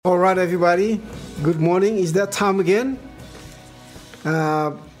right, everybody. Good morning. Is that time again?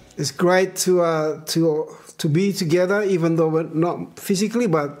 It's great to be together, even though we're not physically,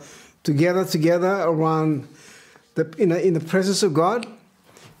 but together around in the presence of God.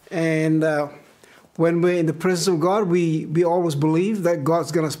 And when we're in the presence of God, we always believe that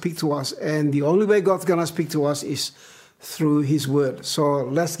God's going to speak to us, and the only way God's going to speak to us is through His Word. So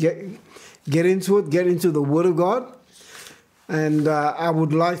let's get into it. Get into the Word of God. And I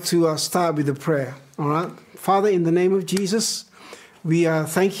would like to start with a prayer. All right. Father, in the name of Jesus, we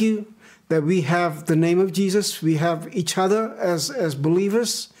thank you that we have the name of Jesus. We have each other as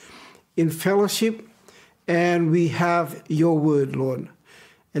believers in fellowship, and we have your word, Lord.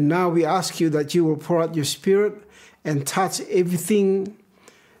 And now we ask you that you will pour out your Spirit and touch everything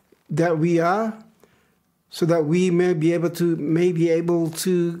that we are, so that we may be able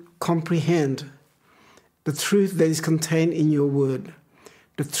to comprehend the truth that is contained in your word,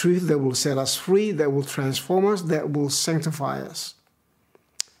 the truth that will set us free, that will transform us, that will sanctify us.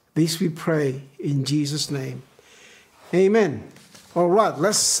 This we pray in Jesus' name. Amen. All right,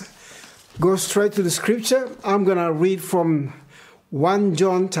 let's go straight to the scripture. I'm going to read from 1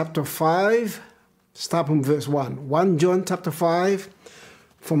 John chapter 5, start from verse 1. 1 John chapter 5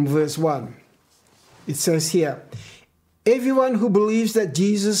 from verse 1. It says here, everyone who believes that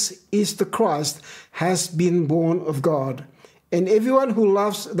Jesus is the Christ has been born of God. And everyone who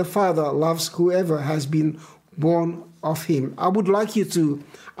loves the Father loves whoever has been born of him. I would like you to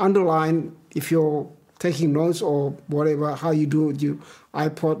underline, if you're taking notes or whatever, how you do it with your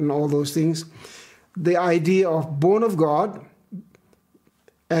iPod and all those things, the idea of born of God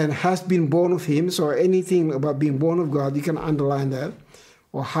and has been born of him. So anything about being born of God, you can underline that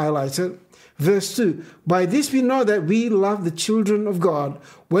or highlight it. Verse 2, by this we know that we love the children of God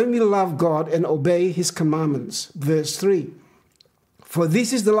when we love God and obey his commandments. Verse 3, for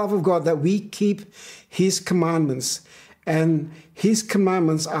this is the love of God, that we keep his commandments, and his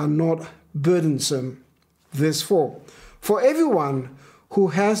commandments are not burdensome. Verse 4, for everyone who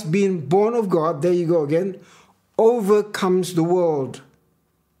has been born of God, there you go again, overcomes the world.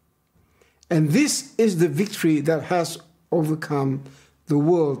 And this is the victory that has overcome the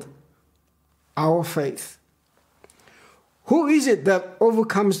world, our faith. Who is it that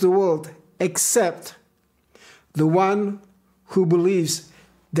overcomes the world except the one who believes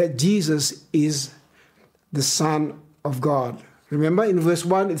that Jesus is the Son of God? Remember in verse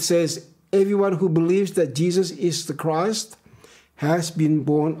 1 it says, everyone who believes that Jesus is the Christ has been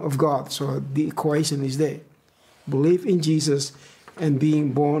born of God. So the equation is there. Believe in Jesus and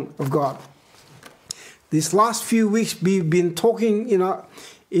being born of God. These last few weeks we've been talking,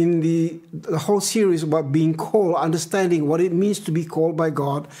 in the whole series about being called, understanding what it means to be called by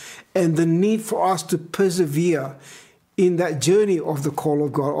God, and the need for us to persevere in that journey of the call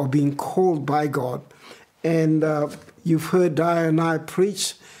of God, or being called by God. And you've heard Daya and I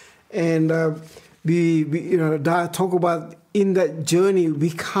preach, and Daya talk about in that journey we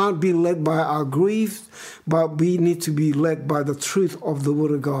can't be led by our grief, but we need to be led by the truth of the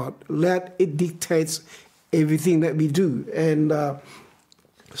Word of God. Let it dictate everything that we do. And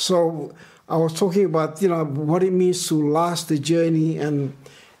so I was talking about, what it means to last the journey, and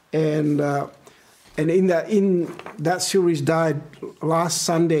in that series, last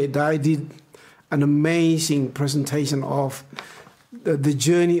Sunday, did an amazing presentation of the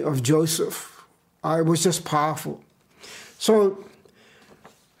journey of Joseph. It was just powerful. So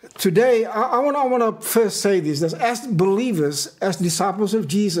today, I want to first say this: that as believers, as disciples of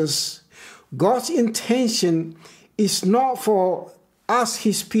Jesus, God's intention is not for us,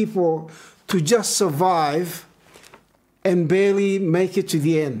 his people, to just survive and barely make it to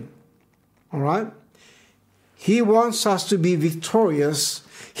the end. All right? He wants us to be victorious.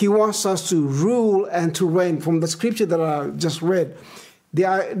 He wants us to rule and to reign. From the scripture that I just read,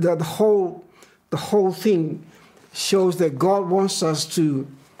 the whole thing shows that God wants us to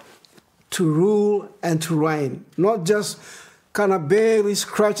rule and to reign, not just kind of barely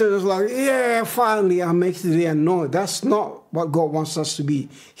scratch it, just like, yeah, finally I make it to the end. No, that's not what God wants us to be.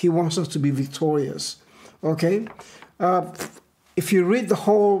 He wants us to be victorious. Okay? If you read the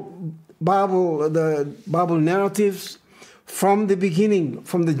whole Bible, the Bible narratives from the beginning,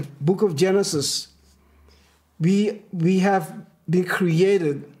 from the book of Genesis, we have been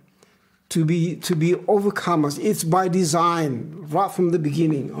created to be overcomers. It's by design, right from the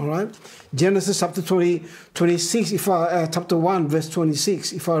beginning, all right? Genesis chapter 26, chapter 1, verse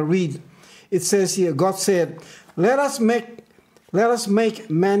 26, if I read, it says here, God said, let us make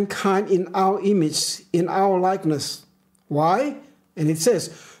mankind in our image, in our likeness. Why? And it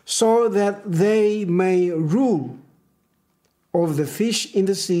says, so that they may rule over the fish in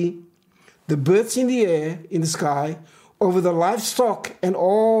the sea, the birds in the air, in the sky, over the livestock and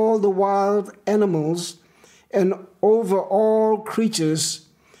all the wild animals, and over all creatures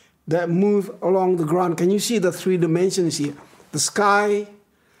that move along the ground. Can you see the three dimensions here? The sky,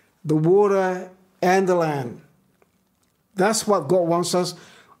 the water, and the land. That's what God wants us.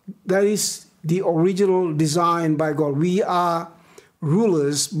 That is the original design by God. We are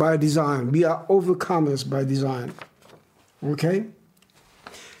rulers by design. We are overcomers by design. Okay?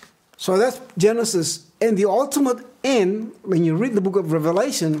 So that's Genesis. And the ultimate end, when you read the book of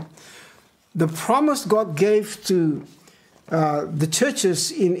Revelation, the promise God gave to the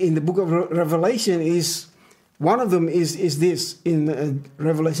churches in the book of Revelation is, one of them is this, in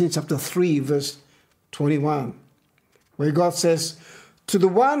Revelation chapter 3, verse 21, where God says, "To the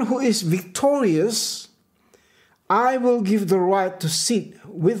one who is victorious, I will give the right to sit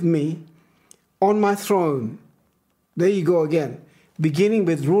with me on my throne." There you go again. Beginning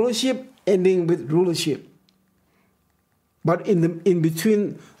with rulership, ending with rulership. But in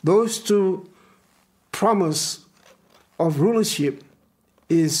between those two promise of rulership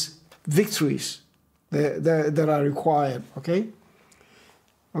is victories that are required. Okay?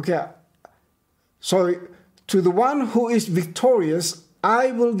 Okay. So, to the one who is victorious,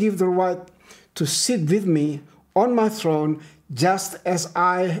 I will give the right to sit with me on my throne, just as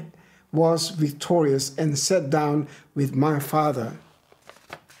I was victorious and sat down with my Father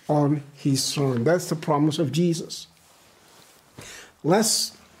on his throne. That's the promise of Jesus.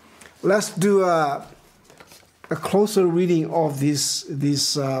 Let's do a closer reading of those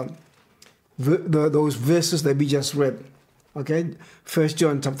verses that we just read. Okay, 1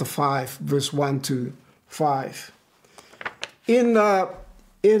 John chapter 5, verse 1 to 5. In that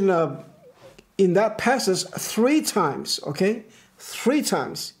passage, three times,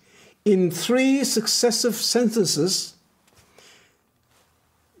 in three successive sentences,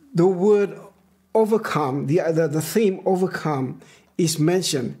 the word overcome, the theme overcome, is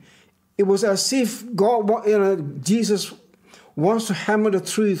mentioned. It was as if Jesus wants to hammer the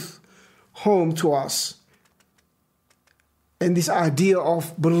truth home to us. And this idea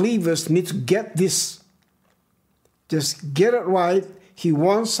of believers need to get this. Just get it right. He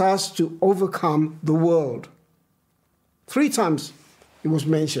wants us to overcome the world. Three times it was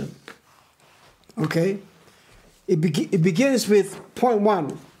mentioned. Okay? It begins with point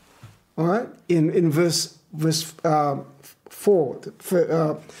 1. All right? In verse 4,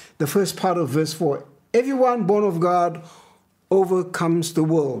 the first part of verse 4. Everyone born of God overcomes the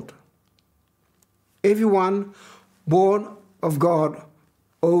world. Everyone born of God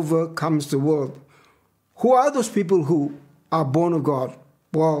overcomes the world. Who are those people who are born of God?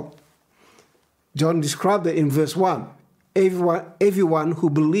 Well, John described it in verse 1. Everyone who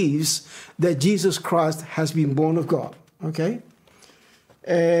believes that Jesus Christ has been born of God. Okay?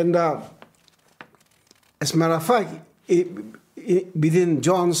 And as a matter of fact, within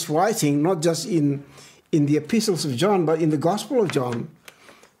John's writing, not just in the epistles of John, but in the Gospel of John,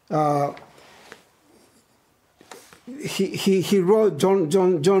 he wrote, John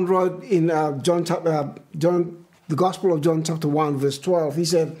wrote in the Gospel of John chapter 1, verse 12, he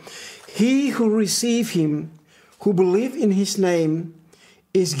said, "He who receive him, who believe in his name,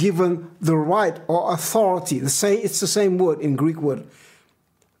 is given the right or authority." It's the same word in Greek word.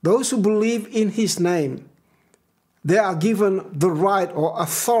 Those who believe in his name, they are given the right or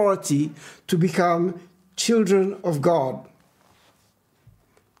authority to become children of God.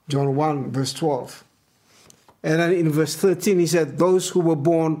 John 1, verse 12. And then in verse 13, he said, "Those who were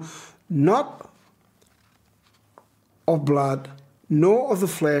born not of blood, nor of the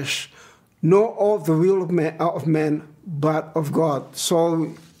flesh, nor of the will of man, but of God."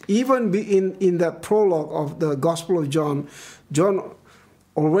 So even in that prologue of the Gospel of John, John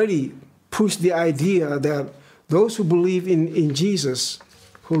already pushed the idea that those who believe in Jesus,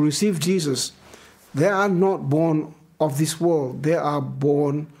 who receive Jesus, they are not born of this world. They are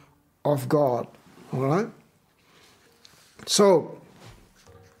born of God. All right? So,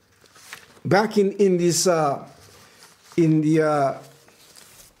 back in the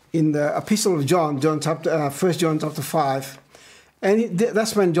Epistle of John, 1 John chapter 5, and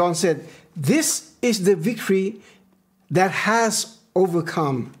that's when John said, "This is the victory that has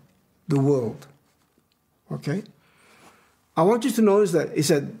overcome the world." Okay? I want you to notice that he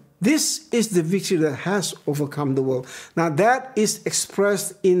said, "This is the victory that has overcome the world." Now that is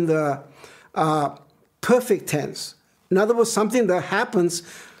expressed in the perfect tense. In other words, something that happens.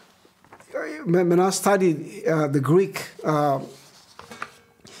 When I studied the Greek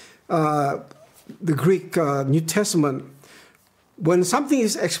New Testament, when something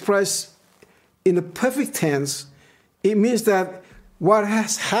is expressed in the perfect tense, It means that what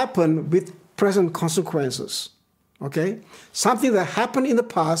has happened with present consequences. Okay? Something that happened in the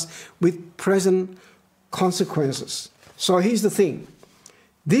past with present consequences. So here's the thing.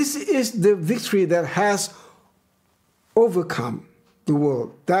 This is the victory that has overcome the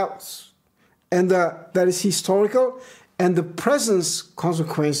world. That is historical. And the present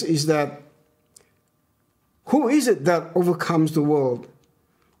consequence is that who is it that overcomes the world?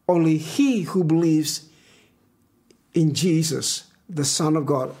 Only he who believes in Jesus, the Son of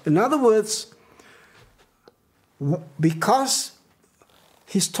God. In other words, because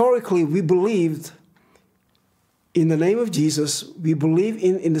historically we believed in the name of Jesus, we believe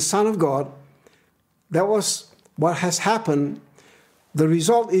in the Son of God, that was what has happened. The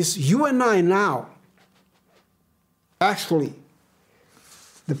result is you and I now, actually,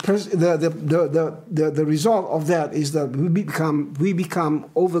 the result of that is that we become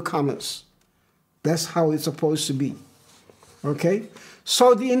overcomers. That's how it's supposed to be. Okay?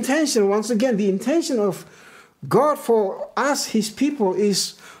 So the intention, once again, the intention of God for us, his people,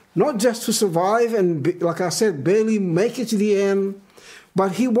 is not just to survive and, like I said, barely make it to the end,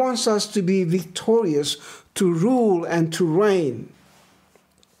 but he wants us to be victorious, to rule and to reign.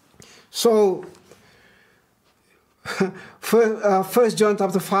 So, 1 John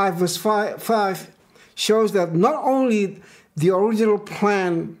chapter 5, verse 5 shows that not only the original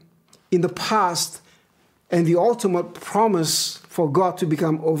plan in the past and the ultimate promise for God to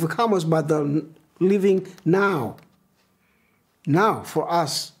become overcomers, but the living now. Now for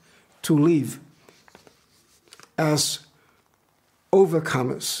us to live as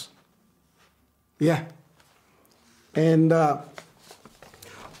overcomers. Yeah. And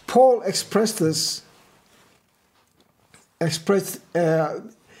Paul expresses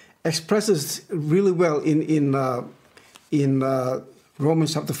really well in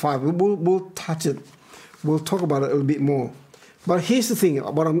Romans chapter 5. We'll touch it. We'll talk about it a little bit more. But here's the thing,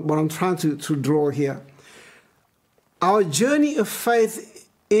 what I'm trying to draw here. Our journey of faith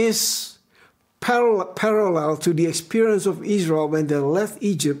is parallel to the experience of Israel when they left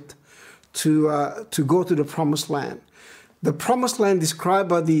Egypt to go to the Promised Land. The Promised Land described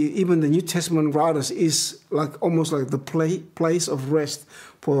by even the New Testament writers is almost like the place of rest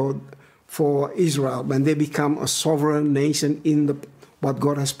for Israel when they become a sovereign nation in what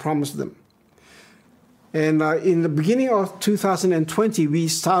God has promised them. And in the beginning of 2020, we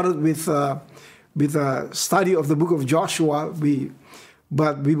started with a study of the book of Joshua.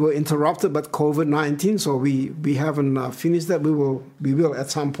 But we were interrupted by COVID-19, so we haven't finished that. We will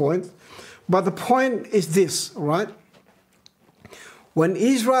at some point. But the point is this, right? When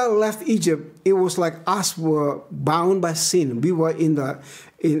Israel left Egypt, it was like us were bound by sin. We were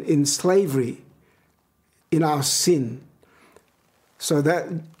in slavery in our sin. So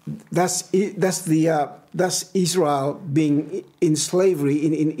that's Israel being in slavery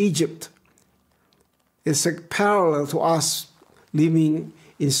in Egypt. It's a parallel to us living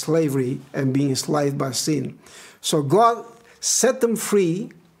in slavery and being enslaved by sin. So God set them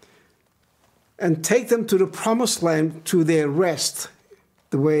free and take them to the Promised Land to their rest.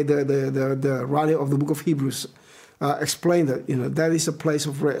 The way the writer of the book of Hebrews explained it, that is a place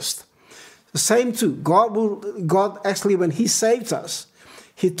of rest. The same too, God actually, when he saved us,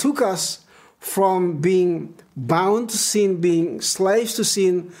 he took us from being bound to sin, being slaves to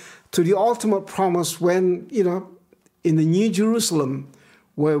sin, to the ultimate promise when, in the New Jerusalem,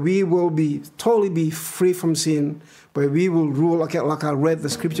 where we will totally be free from sin, where we will rule, like I read the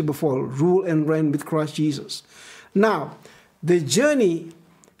scripture before, rule and reign with Christ Jesus. Now, the journey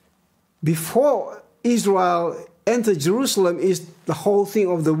before Israel entered Jerusalem is the whole thing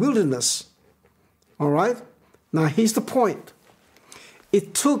of the wilderness. All right? Now, here's the point.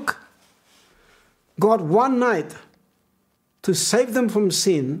 It took God one night to save them from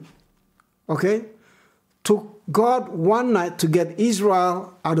sin, okay? Took God one night to get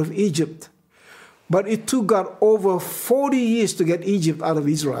Israel out of Egypt. But it took God over 40 years to get Egypt out of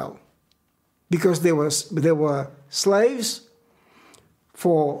Israel. Because they were slaves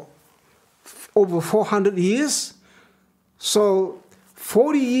for over 400 years. So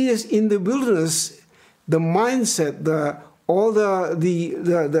 40 years in the wilderness, the mindset, the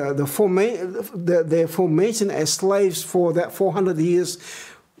formation as slaves for that 400 years,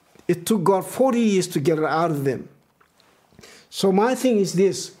 it took God 40 years to get it out of them. So my thing is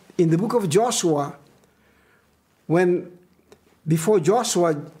this, in the book of Joshua, before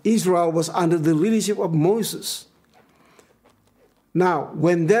Joshua, Israel was under the leadership of Moses. Now,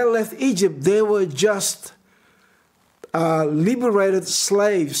 when they left Egypt, they were just liberated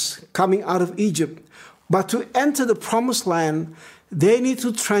slaves coming out of Egypt. But to enter the Promised Land, they need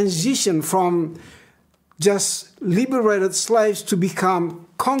to transition from just liberated slaves to become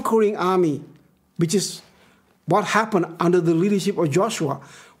conquering army, which is what happened under the leadership of Joshua.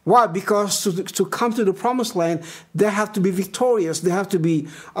 Why? Because to come to the promised land, they have to be victorious. They have to be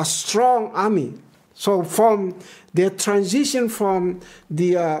a strong army. So from their transition from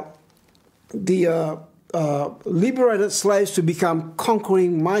the liberated slaves to become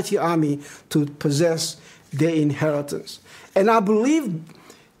conquering mighty army to possess their inheritance. And I believe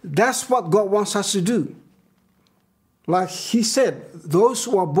that's what God wants us to do. Like he said, those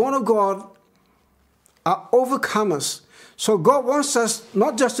who are born of God are overcomers. So God wants us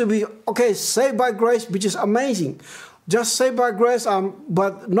not just to be, okay, saved by grace, which is amazing. Just saved by grace,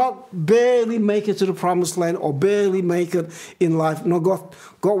 but not barely make it to the promised land or barely make it in life. No, God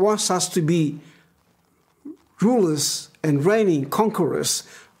wants us to be rulers and reigning conquerors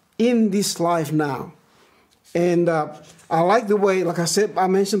in this life now. And I like the way, like I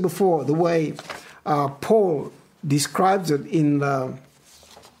mentioned before, the way Paul describes it in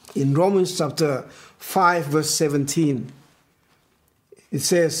Romans chapter 5, verse 17. It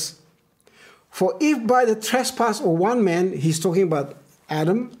says, "For if by the trespass of one man," he's talking about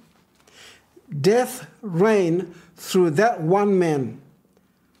Adam, "death reigned through that one man,"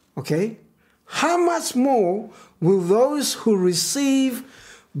 okay, "how much more will those who receive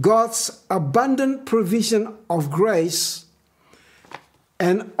God's abundant provision of grace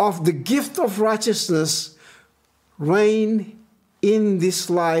and of the gift of righteousness reign in this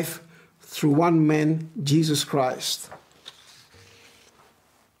life through one man, Jesus Christ?"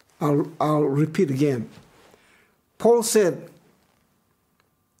 I'll repeat again. Paul said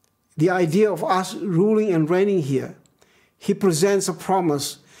the idea of us ruling and reigning here, he presents a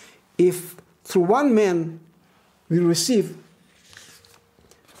promise. If through one man we receive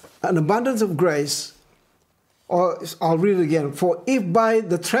an abundance of grace, or I'll read it again. "For if by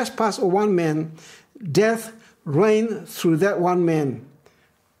the trespass of one man death reigned through that one man,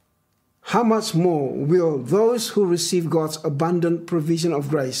 how much more will those who receive God's abundant provision of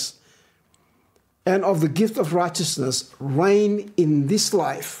grace and of the gift of righteousness reign in this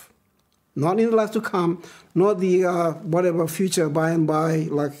life?" Not in the life to come, not the whatever future by and by,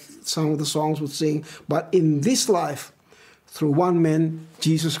 like some of the songs would sing, but in this life through one man,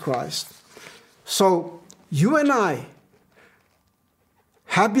 Jesus Christ. So you and I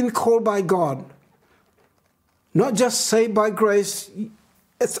have been called by God, not just saved by grace.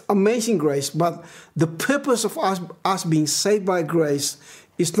 It's amazing grace, but the purpose of us being saved by grace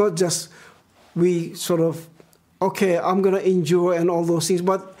is not just we sort of, okay, I'm going to endure and all those things,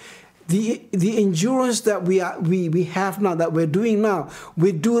 but the endurance that we have now, that we're doing now,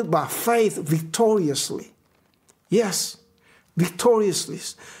 we do it by faith victoriously. Yes, victoriously,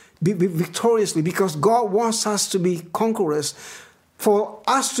 because God wants us to be conquerors. For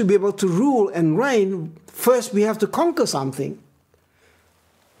us to be able to rule and reign, first we have to conquer something.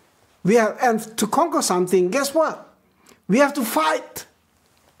 And to conquer something, guess what? We have to fight.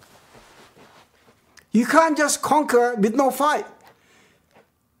 You can't just conquer with no fight.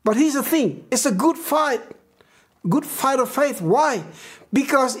 But here's the thing, it's a good fight of faith. Why?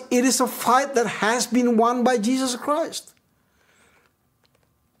 Because it is a fight that has been won by Jesus Christ.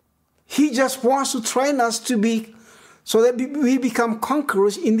 He just wants to train us to be, so that we become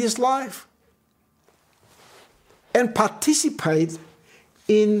conquerors in this life and participate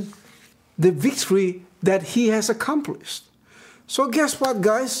in the victory that he has accomplished. So guess what,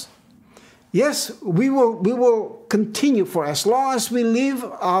 guys? Yes, we will continue for as long as we live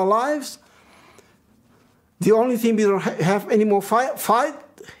our lives. The only thing we don't have any more fight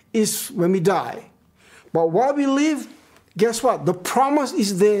is when we die. But while we live, guess what? The promise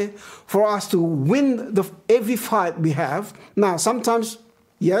is there for us to win every fight we have. Now, sometimes,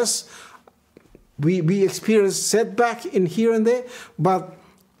 yes, we experience setback in here and there, but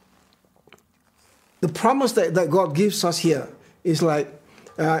the promise that God gives us here is like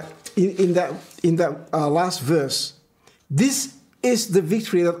in that last verse. This is the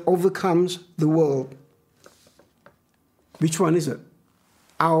victory that overcomes the world. Which one is it?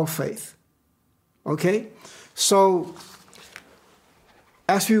 Our faith. Okay? So,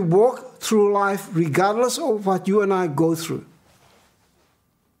 as we walk through life, regardless of what you and I go through,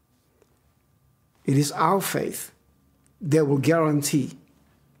 it is our faith that will guarantee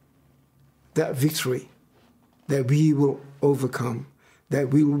that victory, that we will overcome, that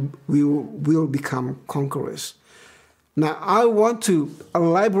we will become conquerors. Now, I want to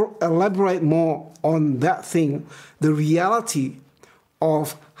elaborate more on that thing, the reality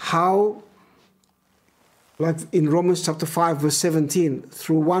of how, like in Romans chapter 5, verse 17,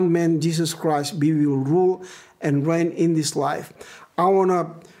 through one man, Jesus Christ, we will rule and reign in this life. I want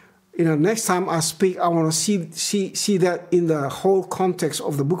to next time I speak, I want to see that in the whole context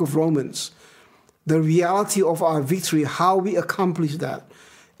of the book of Romans, the reality of our victory, how we accomplish that.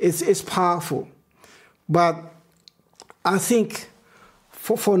 It's powerful. But I think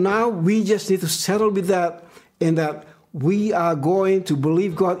for now, we just need to settle with that, and that we are going to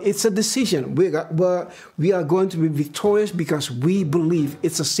believe God. It's a decision. We are going to be victorious because we believe.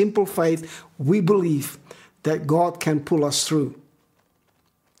 It's a simple faith. We believe that God can pull us through.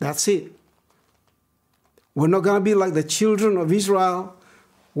 That's it. We're not going to be like the children of Israel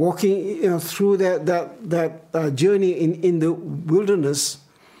walking through that journey in the wilderness,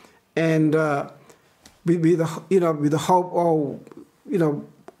 and with the hope,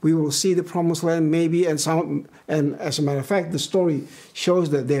 we will see the promised land maybe, and as a matter of fact, the story shows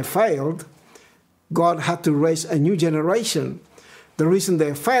that they failed. God had to raise a new generation. The reason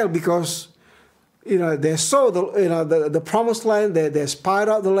they failed because they saw the promised land. They spied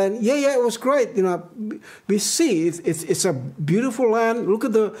out the land. Yeah, it was great. We see it's a beautiful land. Look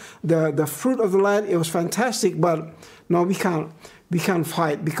at the fruit of the land. It was fantastic. But no, we can't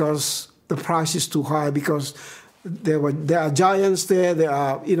fight because the price is too high. Because there are giants there. There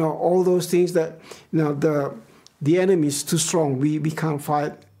are all those things that the enemy is too strong. We can't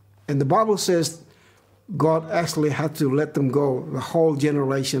fight. And the Bible says God actually had to let them go. The whole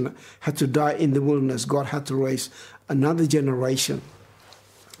generation had to die in the wilderness. God had to raise another generation.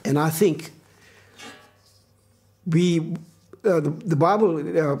 And I think the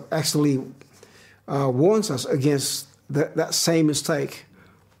Bible actually warns us against that same mistake.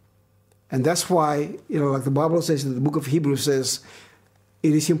 And that's why, like the Bible says in the book of Hebrews says,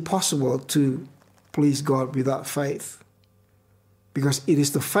 it is impossible to please God without faith. Because it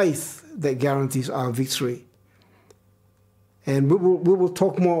is the faith that guarantees our victory. And we will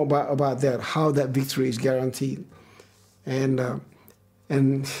talk more about that, how that victory is guaranteed. And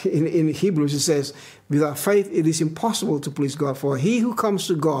in Hebrews it says, without faith it is impossible to please God, for he who comes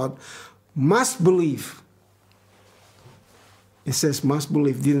to God must believe. It says must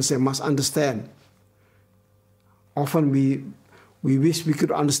believe, didn't say must understand. Often we wish we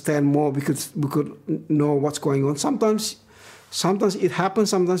could understand more, we could know what's going on. Sometimes it happens,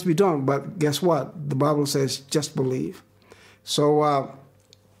 sometimes we don't. But guess what? The Bible says just believe. So,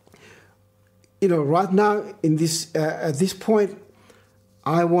 right now in this at this point,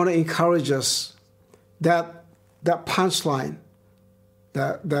 I want to encourage us that punchline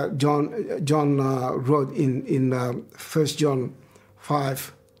that John wrote in 1 John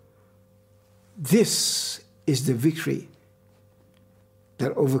 5. This is the victory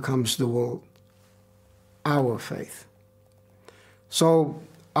that overcomes the world, our faith. So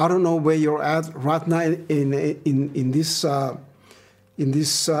I don't know where you're at right now in this at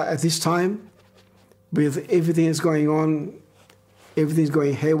this time, with everything that's going on, everything's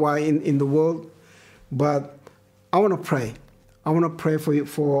going haywire in the world. But I want to pray. I want to pray for you,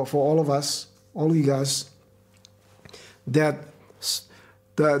 for all of us, all of you guys, that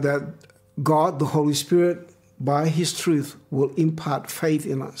God, the Holy Spirit, by His truth, will impart faith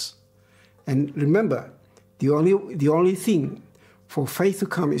in us. And remember, the only thing for faith to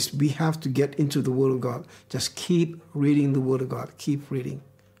come is we have to get into the Word of God. Just keep reading the Word of God. Keep reading.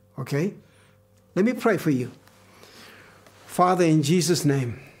 Okay? Let me pray for you. Father, in Jesus'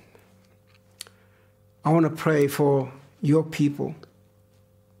 name, I want to pray for your people.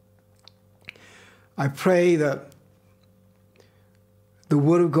 I pray that the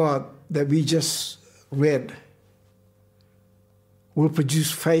Word of God that we just read will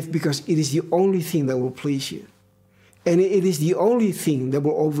produce faith, because it is the only thing that will please you. And it is the only thing that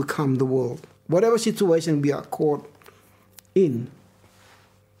will overcome the world. Whatever situation we are caught in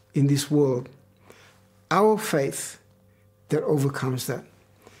this world, our faith that overcomes that.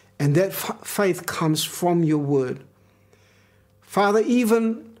 And that faith comes from your word. Father,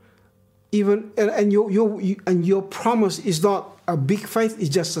 even your promise is not a big faith, it's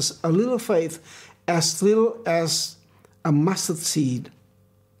just a little faith, as little as a mustard seed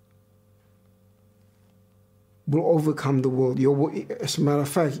will overcome the world. As a matter of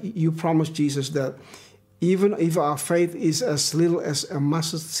fact, you promised, Jesus, that even if our faith is as little as a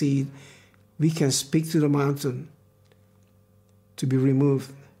mustard seed, we can speak to the mountain to be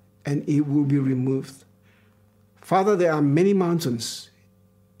removed, and it will be removed. Father, there are many mountains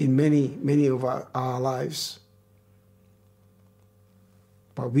in many of our lives,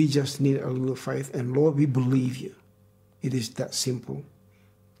 but we just need a little faith. And Lord, we believe you. It is that simple.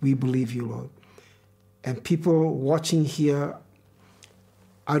 We believe you, Lord. And people watching here,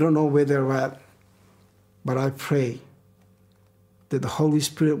 I don't know where they're at, but I pray that the Holy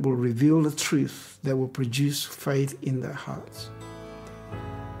Spirit will reveal the truth that will produce faith in their hearts.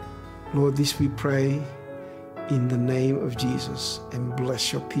 Lord, this we pray in the name of Jesus, and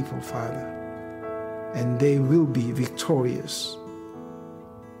bless your people, Father. And they will be victorious.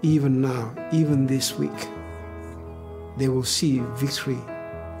 Even now, even this week, they will see victory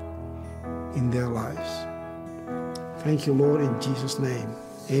in their lives. Thank you, Lord, in Jesus' name.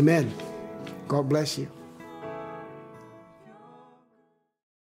 Amen. God bless you.